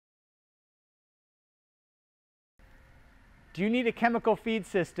Do you need a chemical feed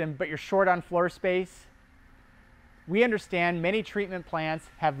system but you're short on floor space? We understand many treatment plants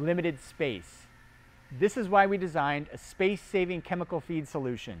have limited space. This is why we designed a space-saving chemical feed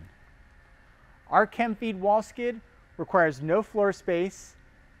solution. Our CHEM-FEED wall skid requires no floor space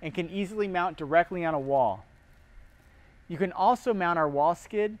and can easily mount directly on a wall. You can also mount our wall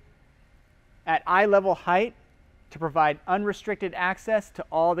skid at eye-level height to provide unrestricted access to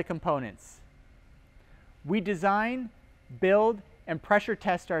all the components. We design, build, and pressure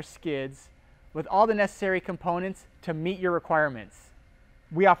test our skids with all the necessary components to meet your requirements.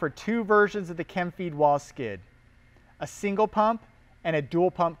 We offer two versions of the CHEM-FEED wall skid, a single pump and a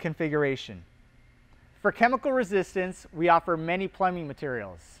dual pump configuration. For chemical resistance, we offer many plumbing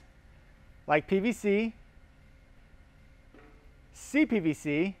materials like PVC,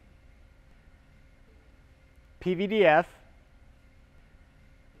 CPVC, PVDF,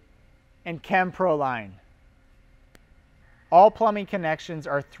 and ChemProline. All plumbing connections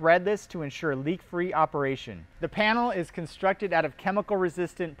are threadless to ensure leak-free operation. The panel is constructed out of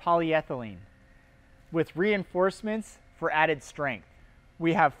chemical-resistant polyethylene with reinforcements for added strength.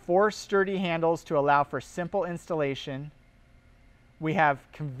 We have 4 sturdy handles to allow for simple installation. We have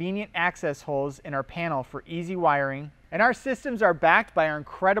convenient access holes in our panel for easy wiring. And our systems are backed by our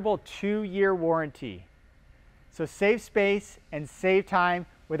incredible 2-year warranty. So save space and save time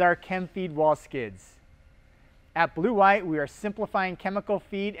with our CHEM-FEED wall skids. At Blue White, we are simplifying chemical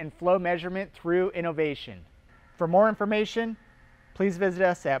feed and flow measurement through innovation. For more information, please visit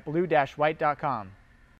us at blue-white.com.